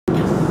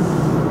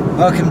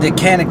Welcome to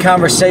Candid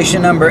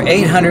Conversation number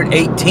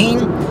 818.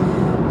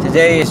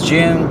 Today is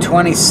June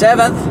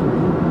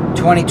 27th,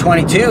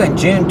 2022, and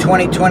June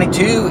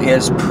 2022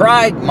 is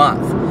Pride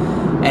Month.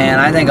 And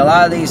I think a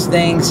lot of these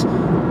things,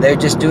 they're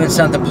just doing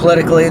something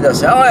politically. They'll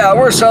say, oh yeah,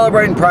 we're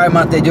celebrating Pride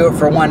Month. They do it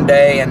for one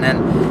day, and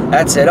then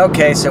that's it.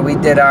 Okay, so we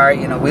did our,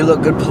 we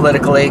look good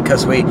politically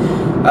because we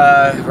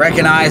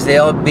recognize the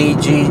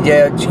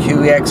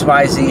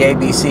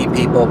LGBTQXYZ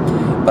people,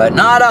 but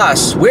not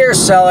us.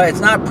 It's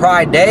not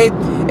Pride Day,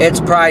 it's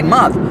Pride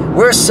Month.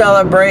 We're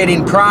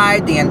celebrating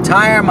Pride the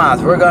entire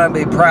month. We're going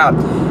to be proud.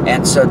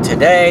 And so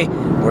today,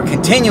 we're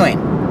continuing.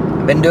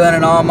 We've been doing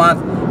it all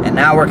month, and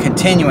now we're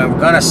continuing. We're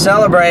going to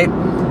celebrate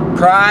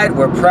Pride.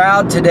 We're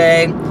proud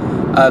today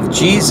of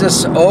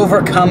Jesus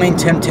overcoming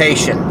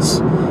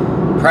temptations.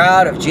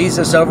 Proud of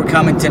Jesus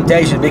overcoming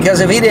temptations, because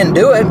if he didn't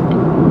do it,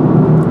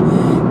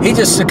 he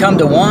just succumbed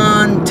to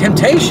one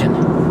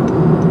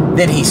temptation.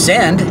 Then he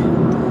sinned.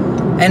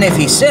 And if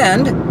he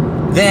sinned,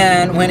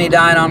 then when he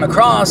died on the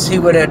cross, he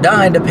would have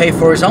died to pay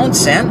for his own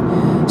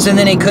sin. So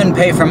then he couldn't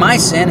pay for my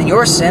sin and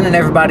your sin and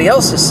everybody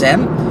else's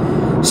sin.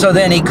 So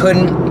then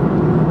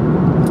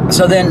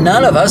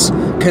none of us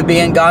could be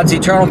in God's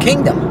eternal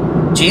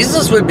kingdom.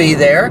 Jesus would be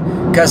there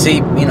because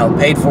he,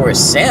 paid for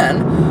his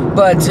sin,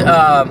 but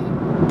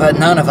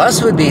none of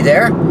us would be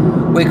there.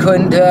 We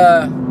couldn't,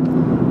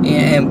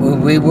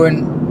 and we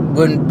wouldn't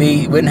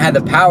have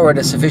the power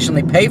to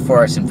sufficiently pay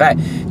for us. In fact,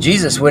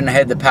 Jesus wouldn't have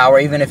had the power,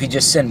 even if he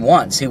just sinned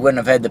once. He wouldn't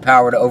have had the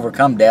power to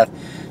overcome death.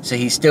 So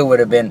he still would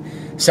have been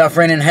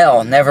suffering in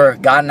hell, never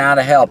gotten out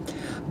of hell.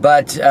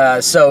 But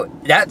so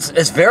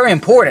it's very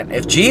important.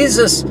 If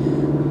Jesus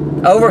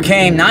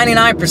overcame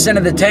 99%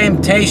 of the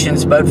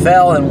temptations but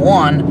fell in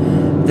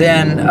one,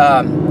 then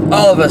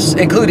all of us,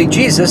 including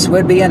Jesus,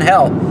 would be in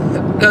hell.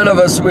 None of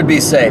us would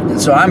be saved.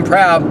 And so I'm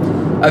proud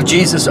of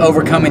Jesus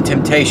overcoming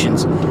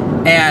temptations.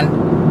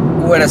 And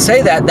when I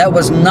say that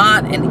was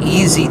not an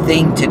easy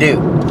thing to do.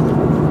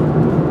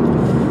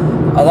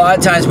 A lot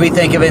of times we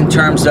think of it in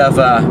terms of,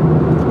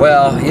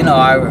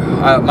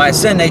 my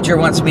sin nature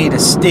wants me to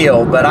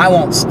steal, but I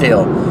won't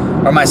steal.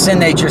 Or my sin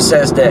nature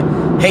says to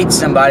hate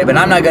somebody, but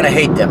I'm not going to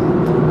hate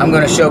them. I'm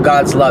going to show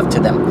God's love to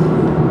them.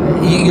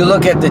 You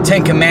look at the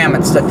Ten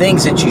Commandments, the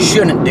things that you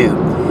shouldn't do,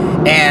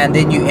 and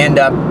then you end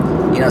up,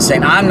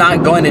 saying, I'm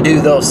not going to do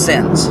those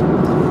sins.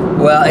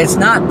 Well, it's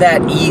not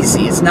that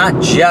easy. It's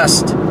not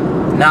just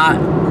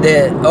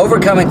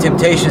overcoming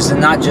temptations,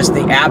 and not just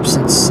the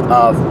absence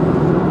of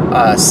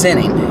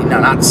sinning,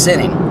 not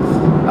sinning.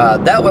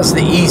 That was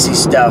the easy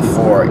stuff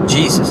for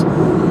Jesus.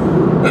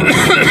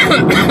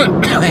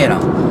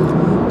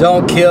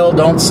 Don't kill,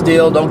 don't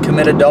steal, don't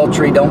commit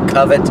adultery, don't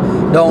covet,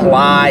 don't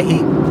lie.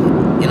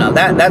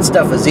 That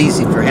stuff was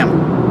easy for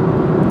him.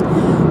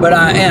 But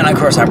and of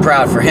course, I'm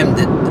proud for him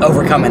to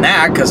overcoming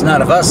that, because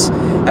none of us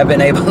have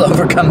been able to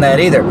overcome that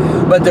either.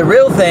 But the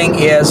real thing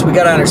is, we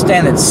got to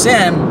understand that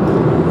sin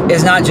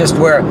is not just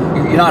where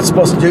you're not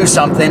supposed to do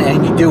something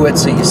and you do it,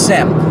 so you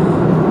sin.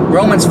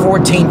 Romans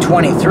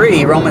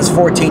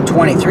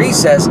 14:23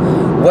 says,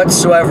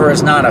 whatsoever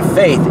is not of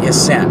faith is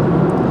sin.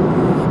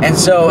 And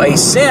so a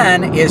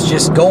sin is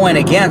just going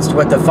against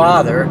what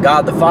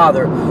God the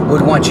Father,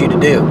 would want you to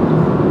do.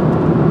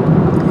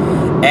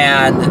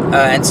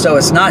 And so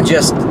it's not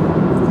just,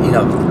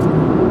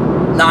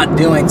 not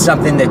doing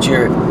something that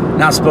you're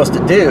not supposed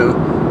to do,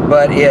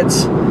 but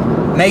it's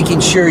making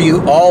sure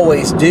you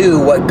always do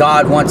what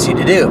God wants you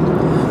to do.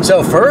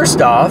 So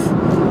first off,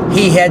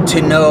 he had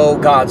to know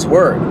God's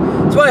word.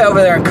 That's why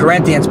over there in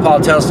Corinthians, Paul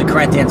tells the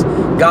Corinthians,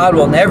 God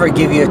will never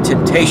give you a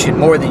temptation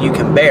more than you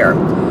can bear,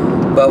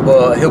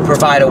 but he'll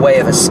provide a way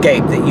of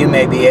escape that you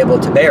may be able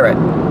to bear it.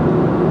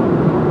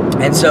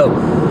 And so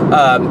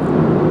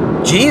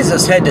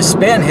Jesus had to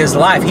spend his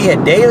life. He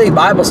had daily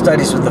Bible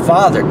studies with the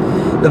Father,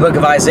 the book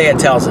of Isaiah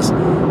tells us.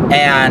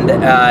 And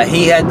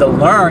he had to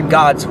learn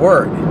God's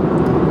word.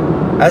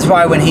 That's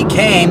why when he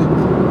came,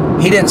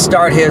 he didn't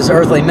start his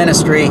earthly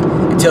ministry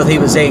until he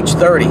was age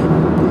 30.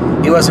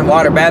 He wasn't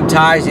water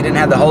baptized. He didn't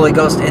have the Holy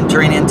Ghost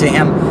entering into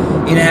him.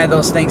 He didn't have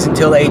those things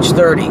until age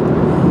 30.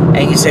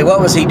 And you say,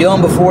 what was he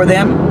doing before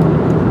then?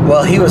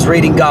 Well, he was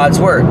reading God's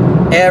word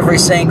every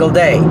single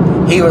day.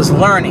 He was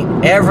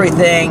learning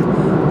everything.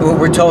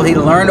 We're told he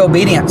learned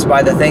obedience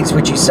by the things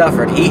which he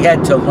suffered. He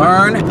had to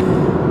learn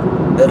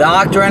the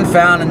doctrine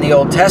found in the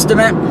Old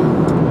Testament,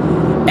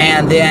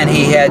 and then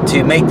he had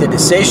to make the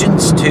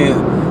decisions to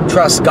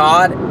trust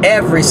God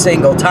every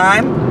single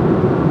time.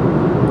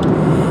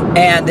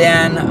 And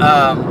then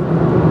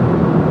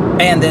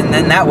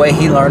that way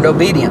he learned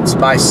obedience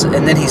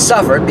and then he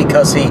suffered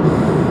because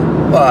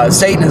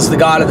Satan is the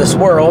god of this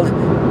world.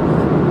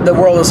 The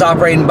world was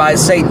operating by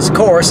Satan's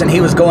course, and he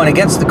was going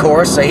against the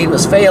course, so he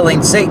was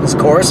failing Satan's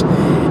course,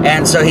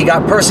 and so he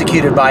got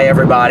persecuted by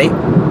everybody,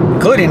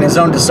 including his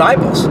own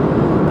disciples.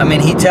 I mean,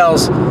 he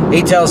tells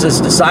his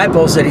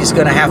disciples that he's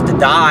going to have to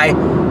die,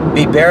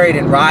 be buried,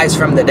 and rise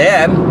from the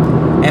dead.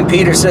 And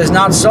Peter says,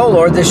 not so,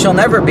 Lord, this shall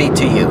never be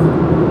to you.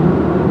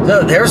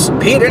 So there's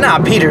Peter. Now,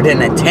 Peter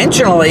didn't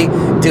intentionally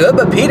do it,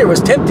 but Peter was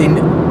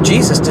tempting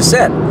Jesus to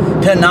sin,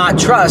 to not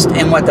trust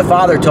in what the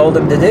Father told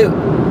him to do.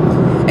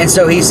 And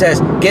so he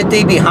says, "Get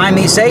thee behind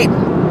me, Satan."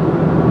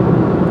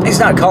 He's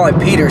not calling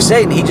Peter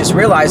Satan. He just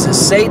realizes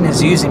Satan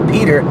is using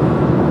Peter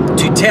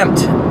to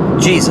tempt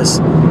Jesus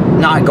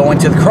not going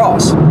to the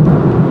cross.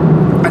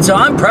 And so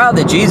I'm proud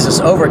that Jesus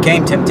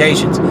overcame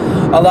temptations.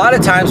 A lot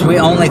of times we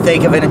only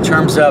think of it in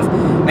terms of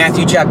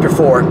Matthew chapter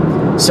 4.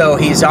 So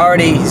he's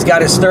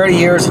got his 30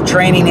 years of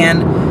training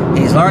in.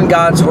 He's learned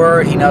God's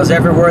word. He knows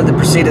every word that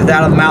proceedeth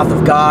out of the mouth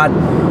of God.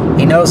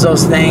 He knows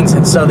those things.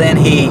 And so then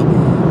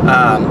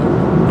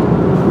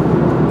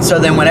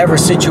whatever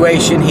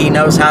situation, he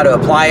knows how to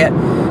apply it.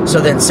 So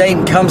then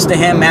Satan comes to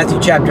him, Matthew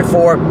chapter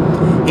 4.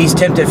 He's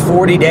tempted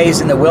 40 days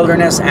in the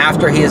wilderness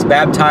after he is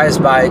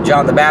baptized by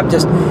John the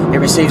Baptist. He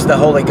receives the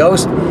Holy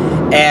Ghost.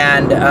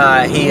 And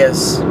he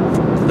is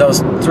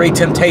those 3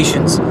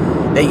 temptations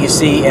that you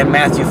see in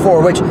Matthew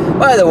 4, which,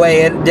 by the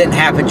way, it didn't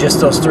happen just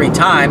those 3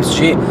 times.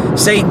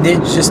 Satan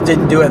just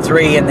didn't do it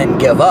 3 and then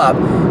give up.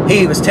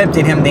 He was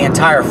tempting him the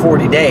entire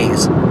 40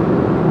 days.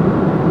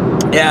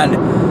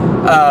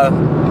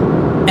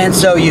 And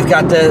so you've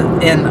got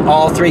in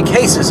all 3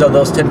 cases of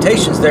those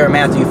temptations there in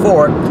Matthew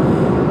 4,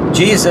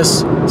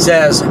 Jesus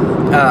says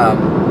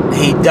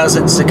he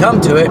doesn't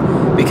succumb to it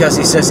because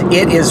he says,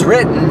 "It is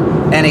written,"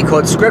 and he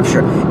quotes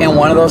Scripture. In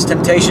one of those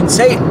temptations,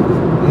 Satan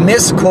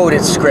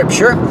misquoted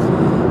Scripture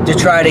to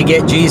try to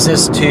get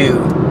Jesus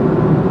to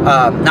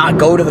not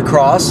go to the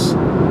cross,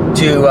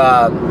 to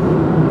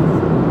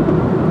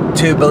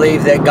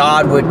believe that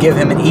God would give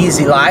him an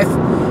easy life.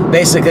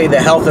 Basically, the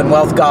health and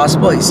wealth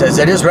gospel. He says,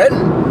 "It is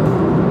written,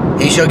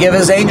 He shall give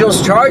His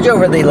angels charge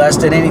over thee,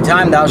 lest at any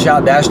time thou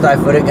shalt dash thy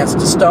foot against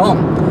a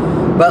stone."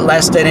 But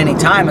 "lest at any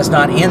time" is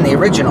not in the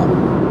original.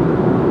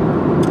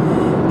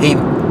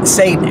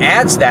 Satan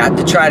adds that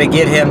to try to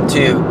get him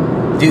to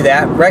do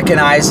that,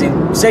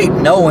 recognizing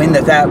Satan, knowing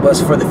that that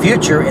was for the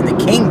future in the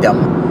kingdom.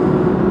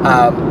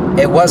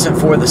 It wasn't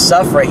for the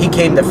suffering. He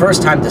came the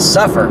first time to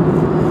suffer,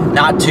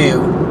 not to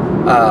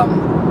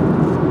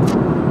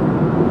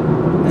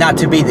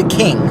be the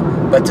king,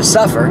 but to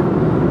suffer,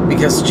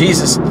 because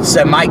Jesus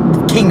said, "My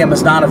kingdom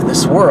is not of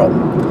this world."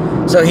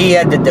 So he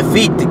had to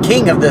defeat the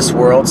king of this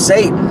world,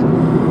 Satan,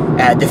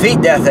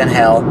 defeat death and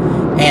hell,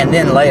 and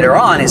then later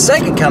on, his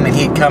second coming,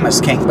 he'd come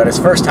as king. But his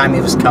first time, he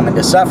was coming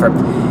to suffer.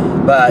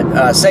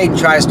 But Satan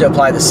tries to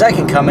apply the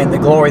second coming, the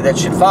glory that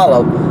should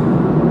follow,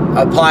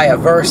 apply a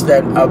verse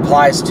that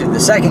applies to the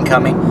second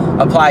coming,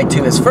 applied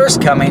to his first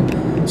coming,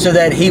 so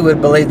that he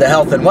would believe the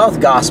health and wealth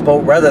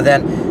gospel rather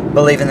than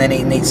believing that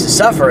he needs to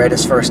suffer at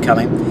his first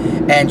coming.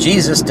 And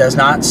Jesus does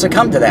not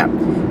succumb to that.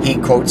 He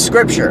quotes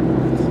Scripture.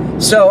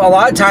 So a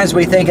lot of times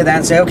we think of that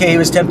and say, okay, he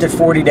was tempted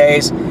 40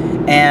 days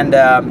and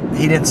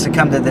he didn't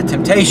succumb to the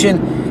temptation,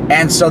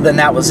 and so then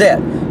that was it.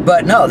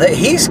 But no,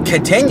 he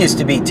continues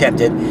to be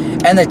tempted,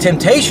 and the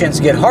temptations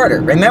get harder.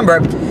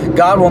 Remember,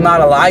 God will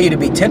not allow you to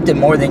be tempted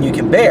more than you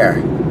can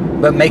bear,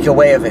 but make a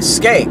way of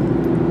escape.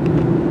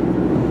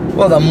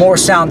 Well, the more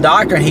sound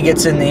doctrine he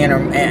gets in the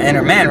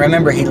inner man,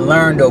 remember, he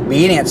learned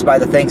obedience by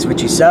the things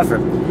which he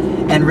suffered.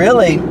 And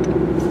really,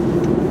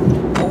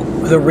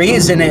 the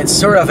reason it's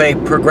sort of a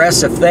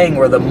progressive thing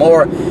where the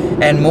more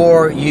and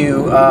more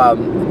you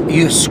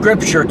use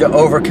Scripture to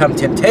overcome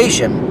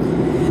temptation,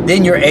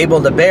 then you're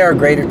able to bear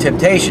greater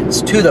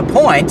temptations, to the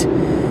point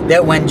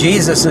that when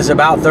Jesus is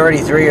about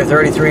 33 or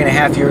 33 and a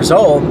half years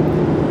old,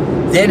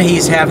 then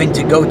he's having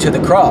to go to the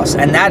cross.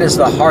 And that is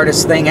the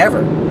hardest thing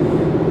ever.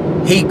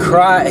 He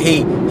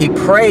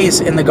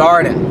prays in the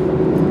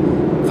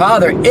garden,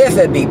 "Father, if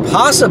it be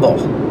possible,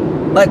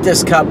 let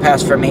this cup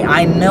pass from me.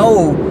 I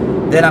know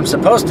that I'm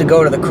supposed to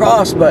go to the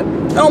cross, but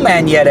no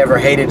man yet ever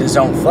hated his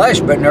own flesh,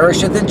 but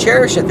nourisheth and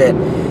cherisheth it."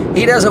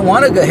 He doesn't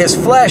want to go, his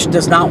flesh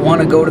does not want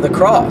to go to the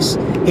cross.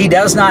 He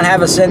does not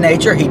have a sin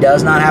nature. He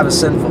does not have a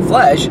sinful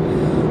flesh,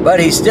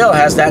 but he still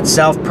has that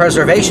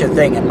self-preservation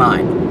thing in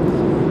mind.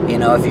 You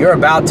know, if you're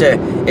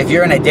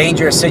in a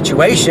dangerous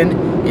situation,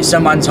 if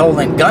someone's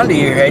holding a gun to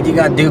your head, you're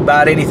going to do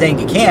about anything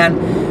you can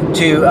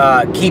to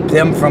keep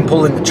them from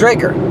pulling the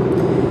trigger.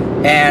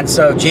 And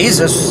so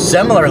Jesus,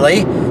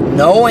 similarly,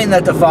 knowing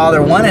that the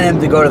Father wanted him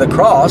to go to the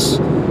cross,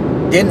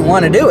 didn't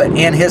want to do it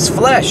in his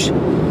flesh.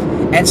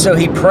 And so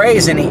he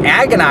prays and he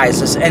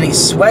agonizes and he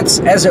sweats,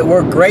 as it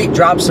were, great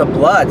drops of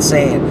blood,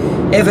 saying,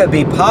 "If it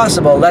be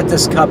possible, let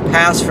this cup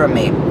pass from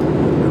me."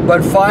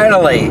 But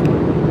finally,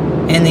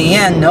 in the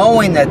end,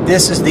 knowing that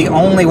this is the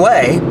only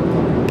way,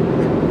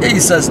 he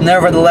says,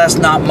 "Nevertheless,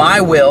 not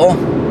my will,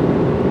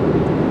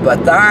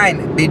 but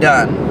thine be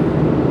done."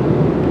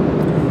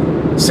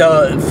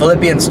 So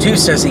Philippians 2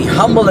 says he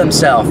humbled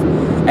himself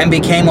and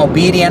became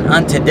obedient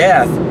unto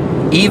death,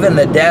 even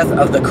the death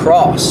of the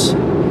cross.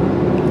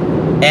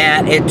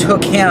 And it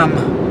took him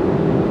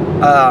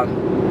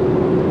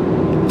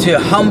to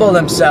humble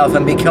himself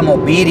and become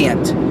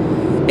obedient.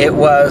 It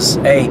was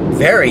a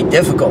very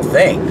difficult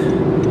thing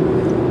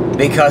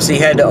because he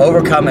had to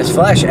overcome his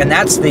flesh, and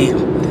that's the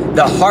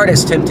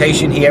hardest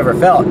temptation he ever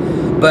felt,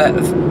 but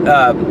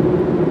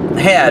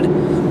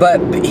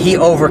he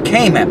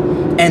overcame it.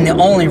 And the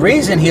only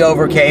reason he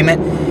overcame it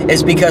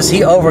is because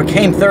he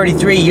overcame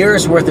 33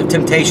 years worth of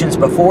temptations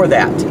before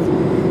that.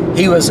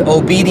 He was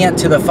obedient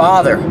to the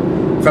Father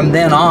from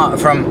then on,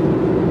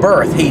 from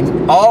birth. He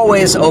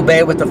always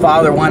obeyed what the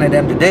Father wanted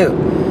him to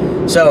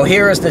do. So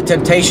here is the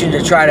temptation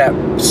to try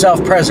to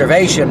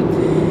self-preservation,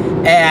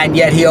 and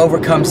yet he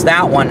overcomes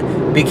that one,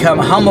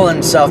 humbled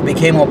himself,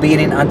 became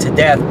obedient unto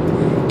death,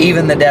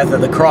 even the death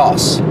of the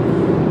cross.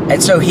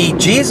 And so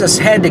Jesus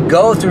had to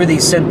go through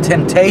these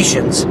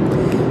temptations,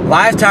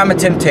 lifetime of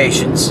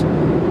temptations,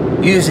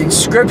 using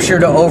Scripture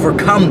to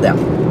overcome them.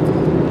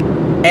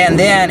 And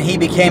then he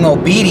became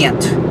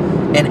obedient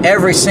in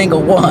every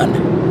single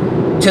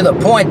one, to the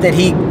point that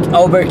he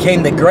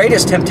overcame the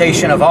greatest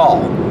temptation of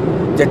all,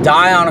 to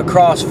die on a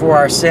cross for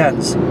our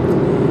sins.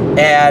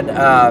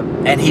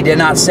 And he did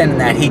not sin in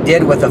that. He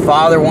did what the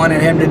Father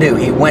wanted him to do.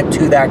 He went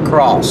to that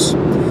cross.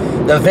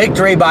 The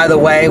victory, by the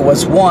way,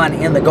 was won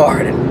in the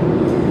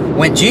garden.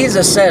 When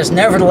Jesus says,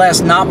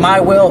 "Nevertheless, not my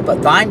will,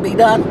 but thine be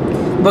done,"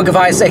 the book of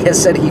Isaiah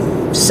said he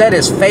set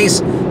his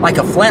face like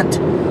a flint.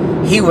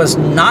 He was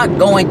not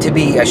going to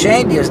be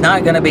ashamed. He was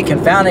not going to be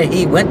confounded.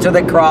 He went to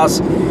the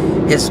cross.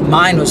 His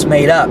mind was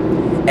made up.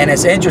 And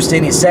it's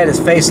interesting, he set his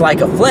face like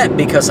a flint,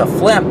 because a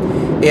flint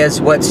is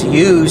what's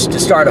used to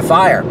start a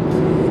fire.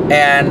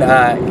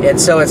 And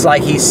so it's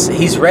like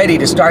he's ready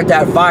to start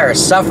that fire,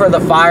 suffer the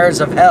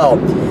fires of hell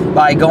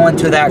by going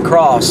to that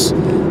cross,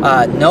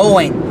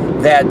 knowing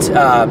that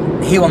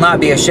he will not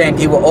be ashamed.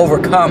 He will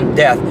overcome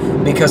death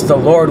because the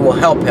Lord will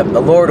help him.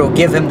 The Lord will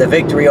give him the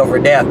victory over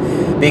death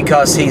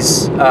because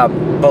he's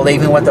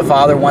believing what the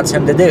Father wants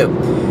him to do.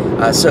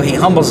 So he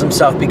humbles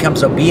himself,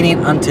 becomes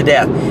obedient unto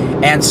death.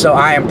 And so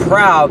I am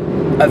proud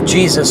of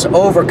Jesus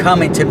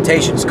overcoming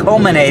temptations,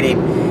 culminating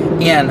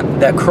in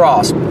the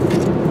cross.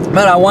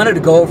 But I wanted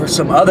to go over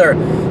some other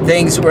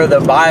things where the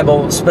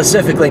Bible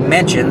specifically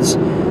mentions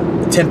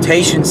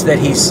temptations that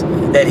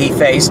he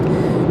faced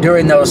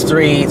during those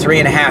three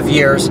and a half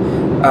years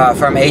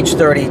from age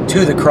 30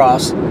 to the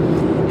cross.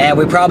 And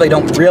we probably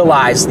don't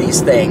realize these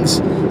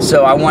things,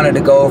 so I wanted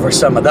to go over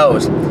some of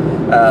those.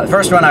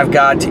 First one I've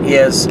got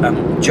is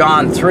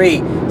John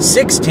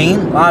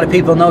 3:16. A lot of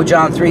people know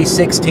John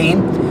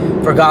 3:16.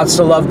 "For God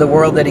so loved the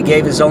world that he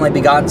gave his only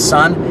begotten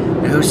Son,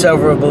 and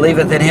whosoever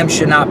believeth in him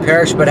should not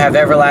perish but have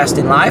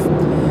everlasting life."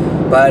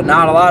 But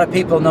not a lot of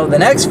people know the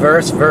next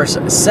verse, verse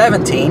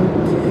 17.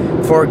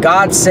 "For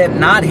God sent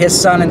not his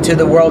Son into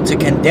the world to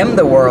condemn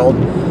the world,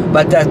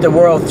 but that the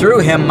world through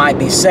him might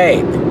be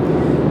saved."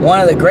 One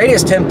of the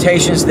greatest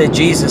temptations that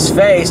Jesus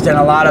faced, and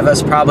a lot of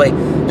us probably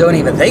don't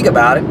even think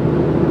about it,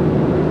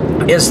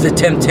 is the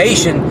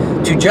temptation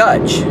to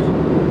judge.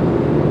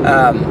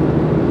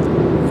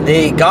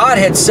 God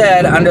had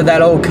said under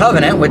that old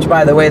covenant, which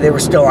by the way they were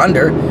still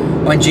under,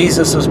 when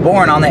Jesus was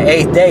born on the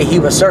 8th day, he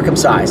was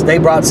circumcised. They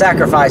brought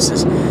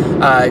sacrifices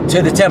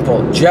to the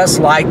temple, just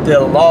like the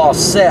law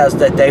says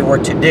that they were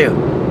to do.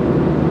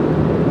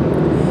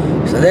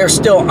 So they're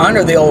still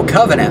under the old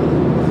covenant.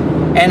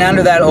 And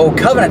under that old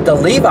covenant, the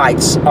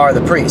Levites are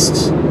the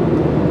priests.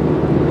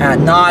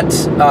 And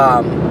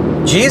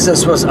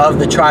Jesus was of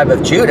the tribe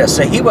of Judah,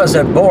 so he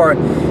wasn't born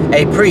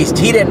a priest.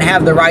 He didn't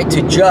have the right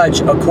to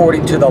judge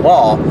according to the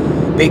law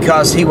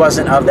because he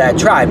wasn't of that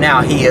tribe.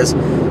 Now, he is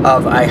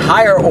of a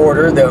higher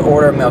order, the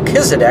order of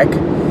Melchizedek,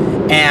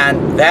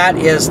 and that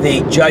is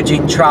the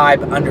judging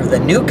tribe under the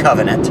new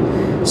covenant.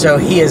 So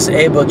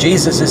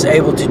Jesus is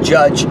able to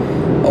judge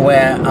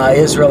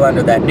Israel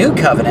under that new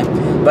covenant.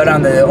 But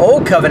under the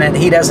old covenant,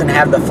 he doesn't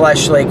have the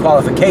fleshly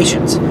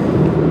qualifications.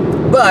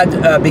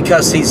 But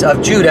because he's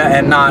of Judah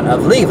and not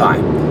of Levi.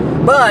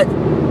 But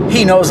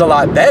he knows a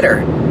lot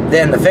better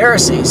than the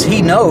Pharisees.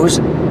 He knows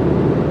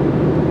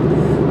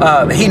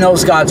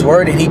God's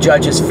word, and he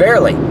judges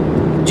fairly.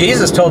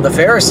 Jesus told the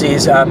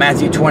Pharisees,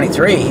 Matthew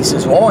 23, he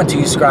says, "Woe unto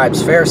you,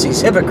 scribes,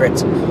 Pharisees,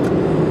 hypocrites,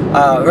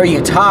 where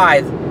you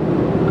tithe,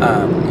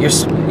 you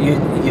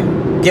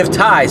give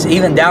tithes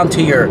even down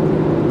to your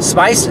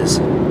spices,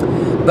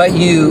 but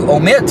you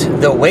omit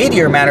the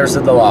weightier matters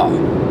of the law,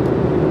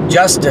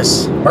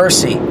 justice,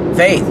 mercy,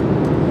 faith.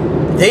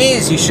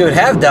 These you should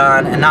have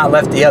done and not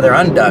left the other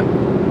undone."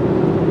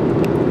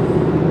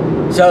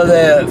 So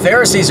the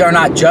Pharisees are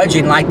not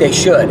judging like they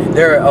should.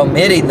 They're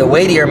omitting the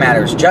weightier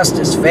matters,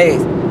 justice,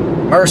 faith,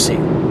 mercy.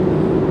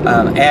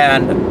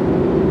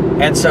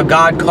 And so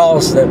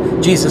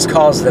Jesus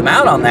calls them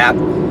out on that.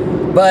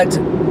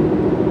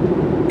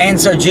 And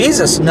so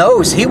Jesus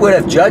knows he would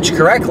have judged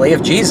correctly.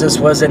 If Jesus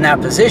was in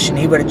that position,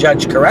 he would have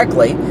judged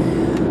correctly.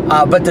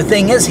 But the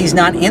thing is, he's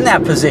not in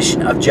that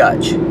position of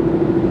judge.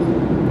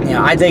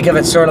 I think of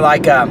it sort of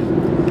like,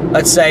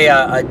 let's say,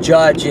 a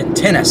judge in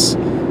tennis.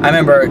 I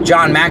remember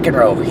John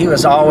McEnroe. He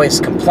was always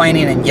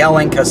complaining and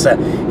yelling because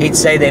he'd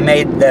say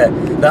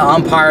the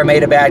umpire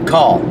made a bad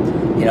call.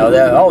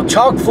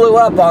 Chalk flew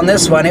up on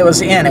this one. It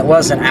was in. It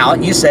wasn't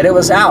out. You said it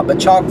was out, but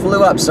chalk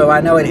flew up, so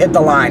I know it hit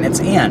the line. It's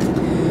in.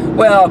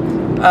 Well,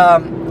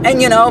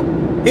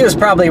 he was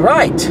probably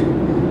right.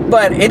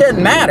 But it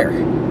didn't matter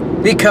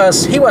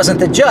because he wasn't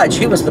the judge.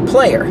 He was the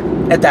player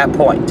at that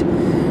point.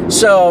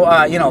 So,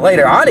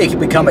 later on he could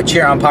become a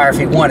chair umpire if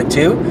he wanted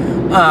to.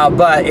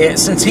 But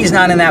since he's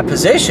not in that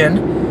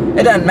position,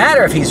 it doesn't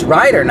matter if he's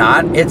right or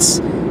not.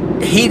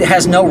 He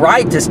has no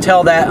right to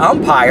tell that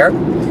umpire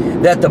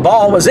that the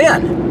ball was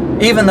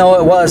in, even though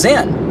it was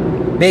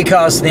in,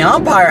 because the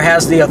umpire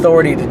has the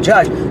authority to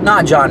judge,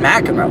 not John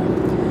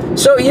McEnroe.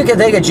 So you can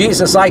think of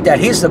Jesus like that.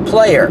 He's the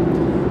player.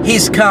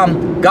 He's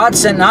come. God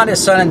sent not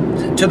his son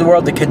into the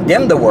world to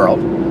condemn the world,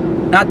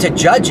 not to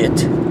judge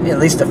it, at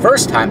least the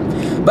first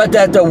time, but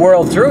that the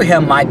world through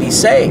him might be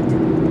saved.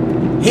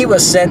 He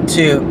was sent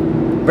to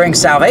bring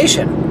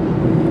salvation.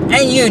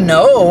 And you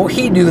know,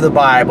 he knew the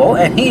Bible,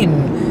 and he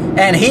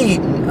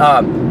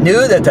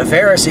knew that the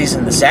Pharisees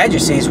and the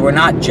Sadducees were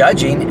not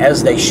judging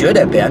as they should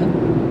have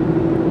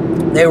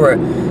been. They were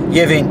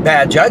giving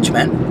bad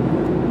judgment.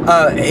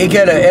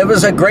 It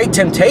was a great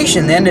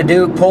temptation then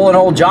to pull an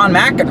old John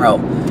McEnroe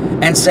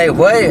and say,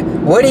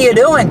 what are you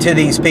doing to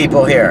these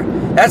people here?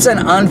 That's an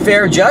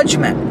unfair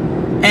judgment.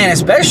 And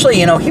especially,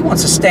 you know, he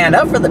wants to stand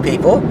up for the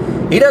people.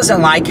 He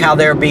doesn't like how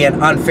they're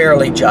being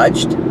unfairly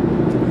judged.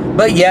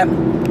 But yet,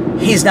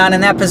 he's not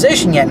in that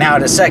position yet. Now,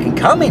 at his second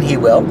coming, he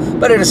will.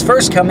 But at his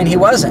first coming, he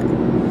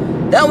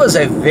wasn't. That was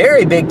a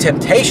very big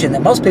temptation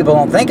that most people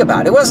don't think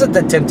about. It wasn't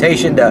the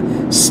temptation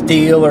to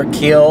steal or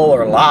kill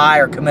or lie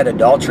or commit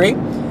adultery.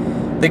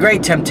 The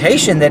great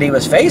temptation that he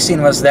was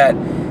facing was that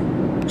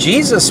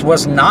Jesus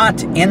was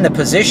not in the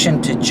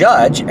position to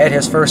judge at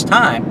his first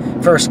coming.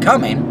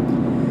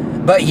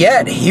 But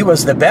yet, he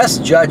was the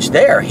best judge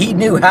there. He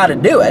knew how to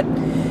do it.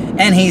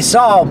 And he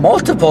saw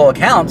multiple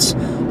accounts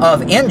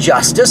of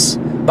injustice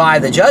by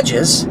the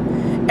judges.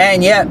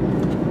 And yet,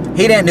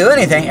 he didn't do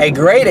anything. A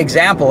great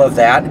example of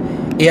that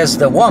is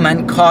the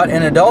woman caught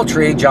in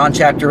adultery, John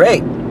chapter 8.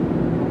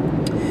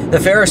 The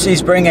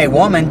Pharisees bring a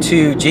woman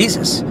to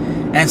Jesus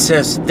and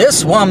says,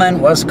 this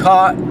woman was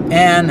caught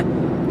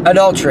in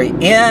adultery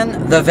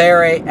in the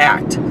very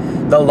act.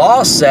 The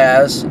law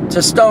says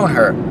to stone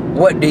her.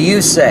 What do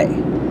you say?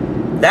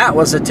 That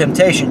was a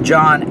temptation.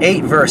 John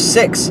 8 verse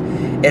 6.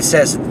 It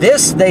says,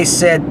 this they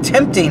said,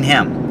 tempting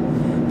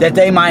him, that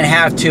they might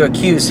have to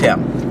accuse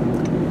him.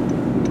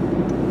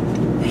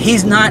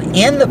 He's not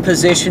in the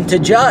position to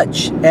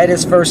judge at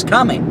his first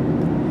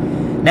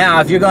coming.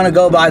 Now, if you're going to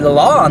go by the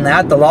law on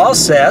that, the law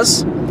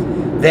says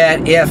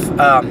that if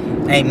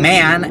a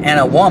man and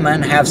a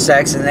woman have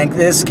sex, and in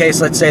this case,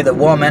 let's say the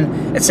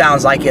woman, it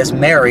sounds like, is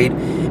married,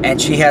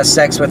 and she has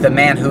sex with a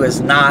man who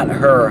is not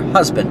her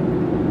husband.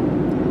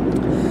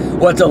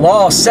 What the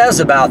law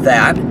says about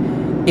that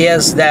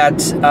is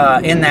that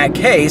in that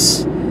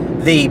case,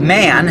 the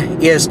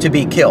man is to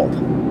be killed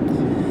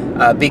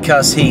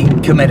because he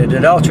committed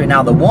adultery.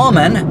 Now, the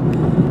woman,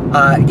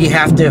 you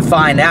have to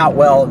find out,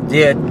 well,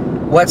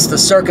 what's the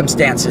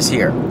circumstances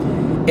here?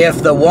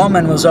 If the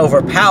woman was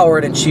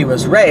overpowered and she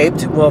was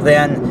raped, well,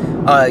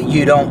 then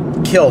you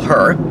don't kill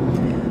her.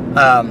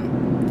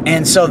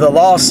 And so the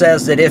law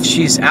says that if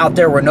she's out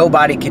there where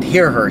nobody could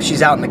hear her,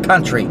 she's out in the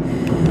country,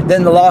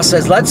 then the law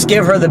says, let's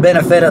give her the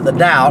benefit of the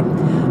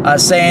doubt,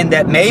 saying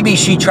that maybe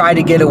she tried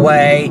to get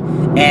away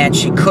and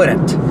she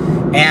couldn't.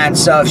 And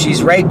so if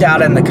she's raped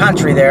out in the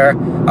country there,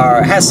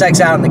 or has sex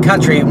out in the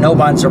country, no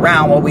one's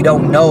around, well, we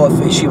don't know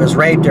if she was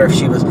raped or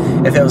if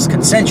it was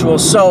consensual.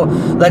 So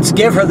let's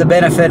give her the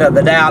benefit of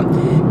the doubt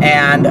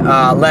and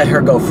let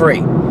her go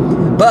free.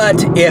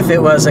 But if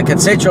it was a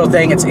consensual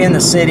thing, it's in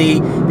the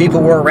city,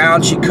 people were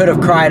around, she could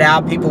have cried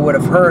out, people would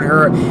have heard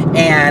her,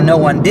 and no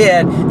one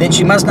did, then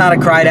she must not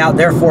have cried out,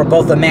 therefore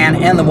both the man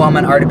and the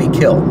woman are to be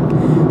killed.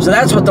 So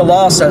that's what the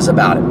law says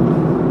about it.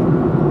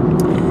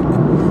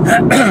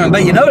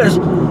 But you notice,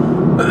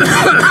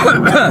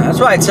 that's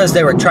why it says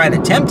they were trying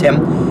to tempt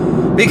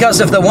him,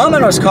 because if the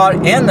woman was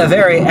caught in the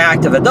very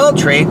act of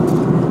adultery,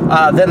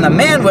 then the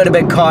man would have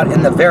been caught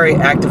in the very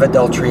act of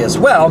adultery as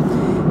well,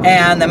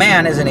 and the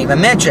man isn't even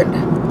mentioned.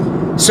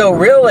 So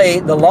really,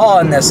 the law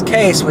in this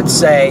case would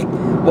say,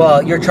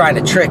 well, you're trying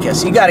to trick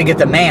us. You got to get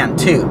the man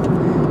too.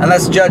 And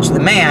let's judge the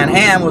man,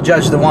 and we'll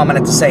judge the woman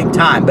at the same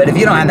time. But if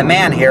you don't have the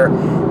man here,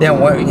 then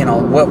what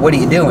are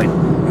you doing?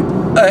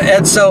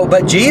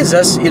 But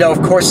Jesus,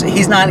 of course,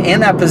 he's not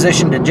in that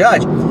position to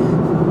judge.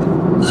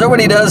 So what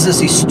he does is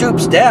he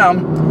stoops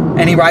down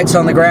and he writes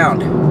on the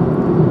ground.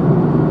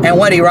 And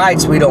what he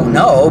writes, we don't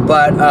know,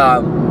 but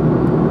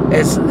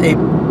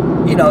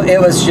it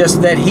was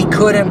just that he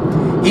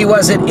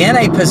wasn't in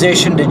a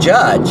position to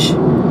judge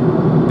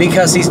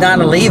because he's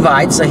not a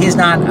Levite, so he's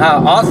not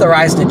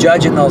authorized to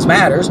judge in those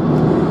matters.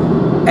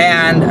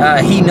 And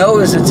he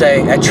knows it's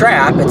a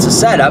trap, it's a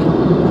setup.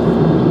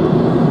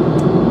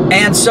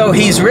 And so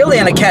he's really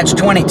in a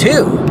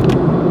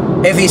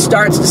catch-22. If he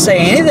starts to say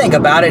anything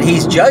about it,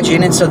 he's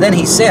judging, and so then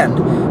he sinned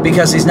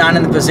because he's not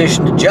in the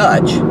position to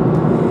judge.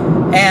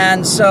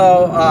 And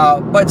so,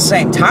 but at the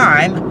same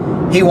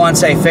time, he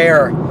wants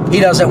he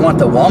doesn't want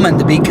the woman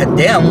to be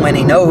condemned when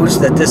he knows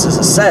that this is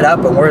a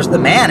setup, and where's the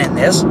man in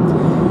this?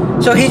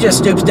 So he just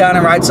stoops down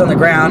and writes on the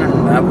ground,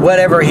 and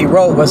whatever he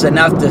wrote was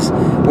enough to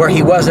where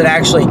he wasn't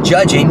actually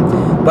judging,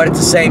 but at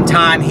the same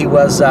time, he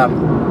was,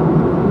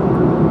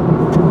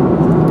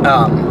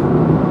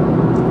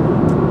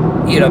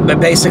 but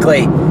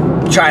basically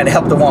trying to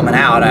help the woman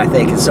out, I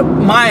think. So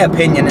my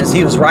opinion is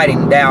he was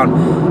writing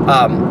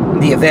down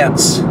the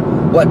events,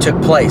 what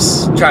took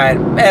place.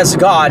 As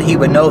God, he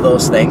would know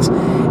those things.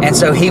 And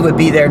so he would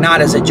be there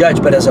not as a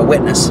judge, but as a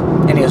witness.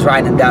 And he was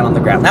writing them down on the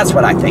ground. That's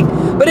what I think.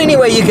 But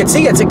anyway, you can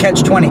see it's a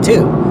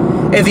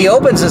catch-22. If he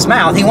opens his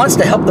mouth, he wants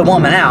to help the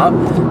woman out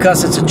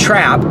because it's a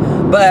trap.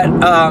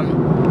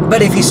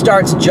 But if he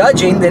starts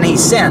judging, then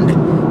he's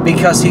sinned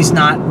because he's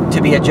not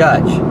to be a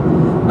judge.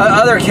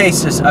 Other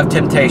cases of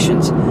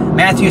temptations.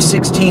 Matthew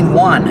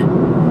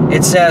 16:1.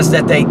 It says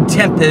that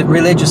the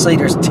religious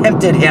leaders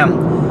tempted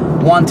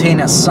him wanting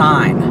a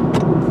sign.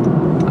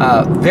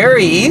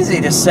 Very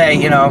easy to say,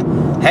 you know,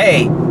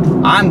 hey,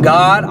 I'm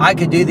God, I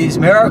could do these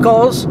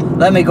miracles,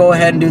 let me go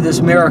ahead and do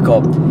this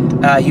miracle.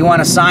 You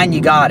want a sign,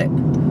 you got it.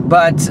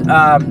 But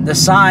the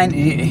sign,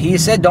 he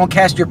said, don't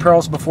cast your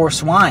pearls before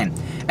swine.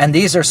 And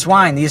these are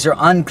swine, these are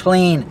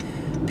unclean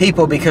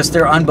people because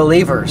they're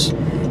unbelievers.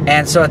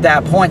 And so at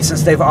that point,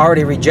 since they've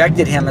already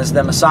rejected him as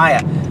the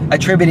Messiah,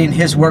 attributing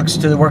his works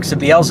to the works of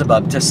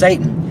Beelzebub, to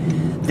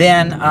Satan,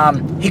 then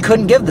he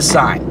couldn't give the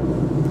sign.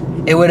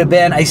 It would have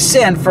been a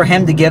sin for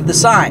him to give the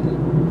sign.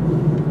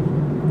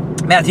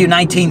 Matthew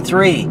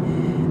 19:3,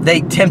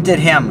 they tempted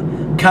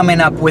him,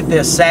 coming up with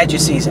this,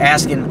 Sadducees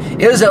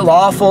asking, is it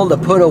lawful to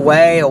put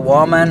away a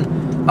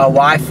woman, a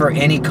wife, for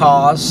any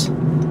cause?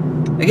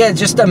 Again,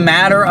 just a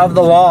matter of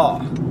the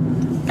law.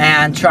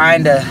 And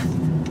trying to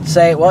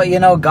say, well, you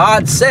know,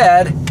 God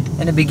said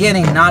in the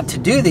beginning not to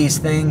do these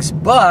things,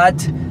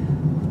 but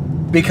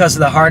because of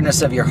the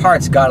hardness of your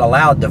hearts, God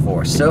allowed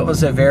divorce. So it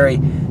was a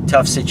very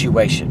tough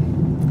situation.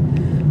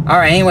 All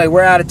right, anyway,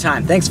 we're out of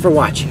time. Thanks for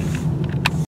watching.